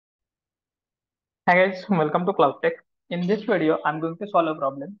Hi guys, welcome to Cloud Tech. In this video, I'm going to solve a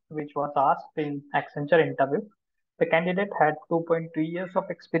problem which was asked in Accenture interview. The candidate had 2.2 years of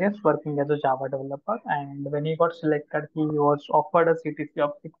experience working as a Java developer, and when he got selected, he was offered a CTC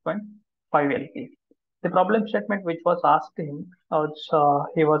of 6.5 LP. The problem statement which was asked him was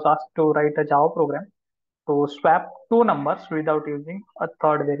he was asked to write a Java program to swap two numbers without using a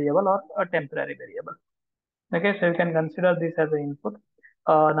third variable or a temporary variable. Okay, so you can consider this as an input.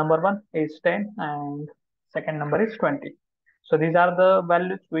 Number one is 10 and second number is 20. So these are the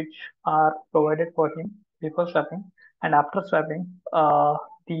values which are provided for him before swapping, and after swapping,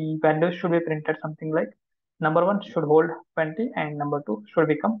 the values should be printed something like number one should hold 20 and number two should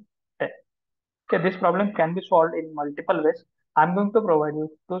become 10. Okay, this problem can be solved in multiple ways. I'm going to provide you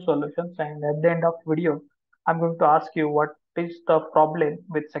two solutions, and at the end of video, I'm going to ask you what is the problem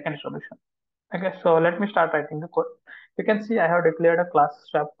with second solution. Okay, so let me start writing the code. You can see I have declared a class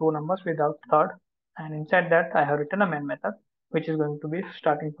swap two numbers without third, and inside that I have written a main method which is going to be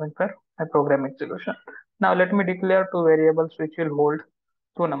starting point for my program execution. Now let me declare two variables which will hold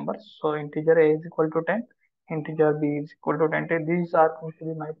two numbers. So integer a is equal to 10, integer b is equal to 20. These are going to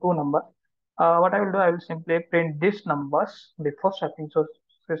be my two numbers. What I will do, I will simply print these numbers before swapping. So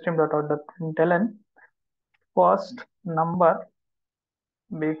system.out.println first number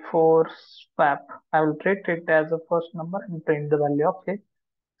before swap. I will treat it as a first number and print the value of a.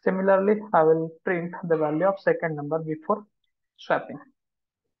 Similarly, I will print the value of second number before swapping.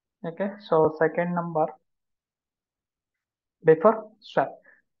 Okay, so second number before swap.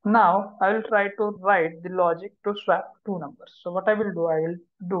 Now I will try to write the logic to swap two numbers. So what I will do, I will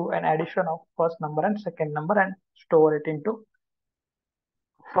do an addition of first number and second number and store it into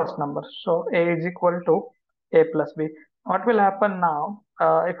first number. So a is equal to a plus b. What will happen now?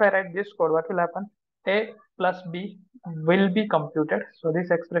 If I write this code, what will happen? A plus b will be computed. So this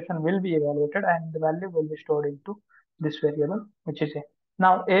expression will be evaluated and the value will be stored into this variable, which is a.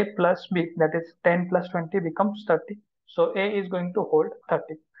 Now a plus b, that is 10 plus 20 becomes 30. So a is going to hold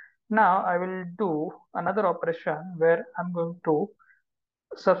 30. Now I will do another operation where I'm going to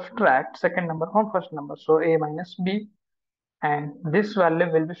subtract second number from first number. So a minus b, and this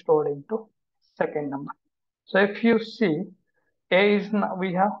value will be stored into second number. So if you see, a is now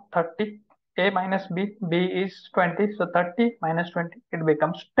we have 30, a minus b, b is 20, so 30 minus 20 it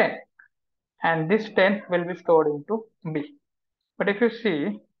becomes 10, and this 10 will be stored into b. But if you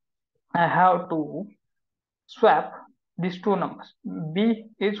see, I have to swap these two numbers. B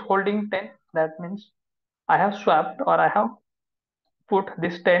is holding 10, that means I have swapped or I have put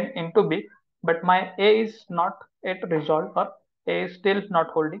this 10 into B, but my A is not yet resolved, or A is still not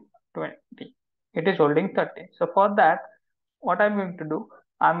holding 20. It is holding 30. So for that, what I'm going to do,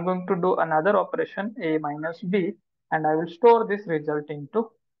 I'm going to do another operation A minus B, and I will store this result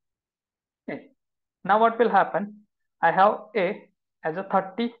into A. Now what will happen? I have A as a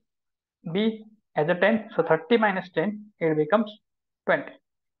 30, B as a 10. So 30 minus 10, it becomes 20.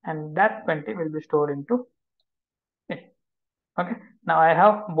 And that 20 will be stored into A. Okay, now I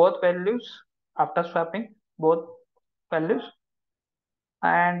have both values after swapping both values,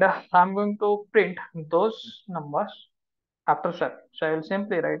 and I'm going to print those numbers after swap. So I will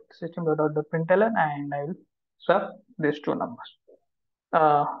simply write system.out.println and I will swap these two numbers.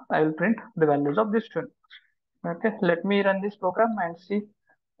 I will print the values of these two numbers. Okay, let me run this program and see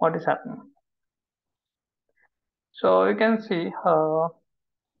what is happening. So you can see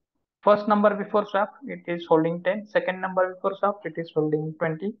first number before swap it is holding 10, second number before swap it is holding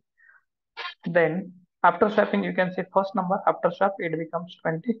 20. Then after swapping, you can see first number after swap it becomes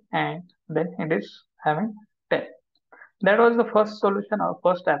 20, and then it is having 10. That was the first solution or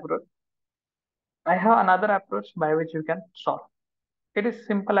first approach. I have another approach by which you can solve. It is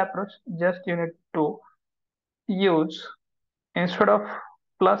simple approach. Just you need to use, instead of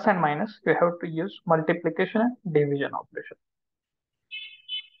plus and minus, you have to use multiplication and division operation.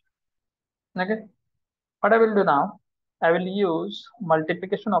 Okay. What I will do now, I will use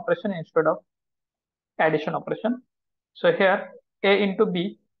multiplication operation instead of addition operation. So here a into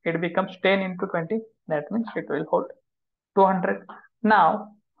b, it becomes 10 into 20. That means it will hold 200. Now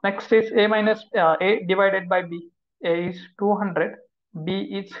next is a minus a divided by b. A is 200, b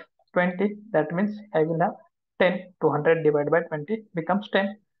is 20. That means I will have 10. 200 divided by 20 becomes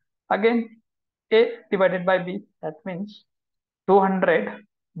 10. Again a divided by b. That means 200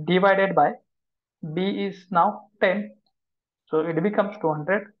 divided by b is now 10. So it becomes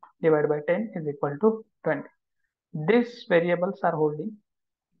 200 divided by 10 is equal to 20. These variables are holding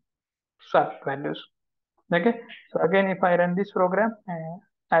swap values. Okay, so again if I run this program,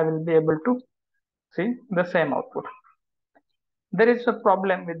 I will be able to see the same output. There is a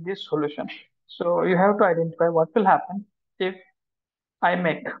problem with this solution. So you have to identify what will happen if I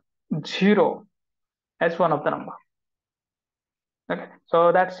make 0 as one of the number. Okay,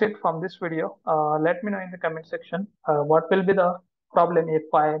 so that's it from this video. Let me know in the comment section what will be the problem if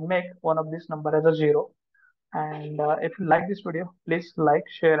I make one of these number as a 0. And if you like this video, please like,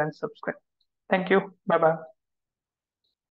 share, and subscribe. Thank you. Bye bye.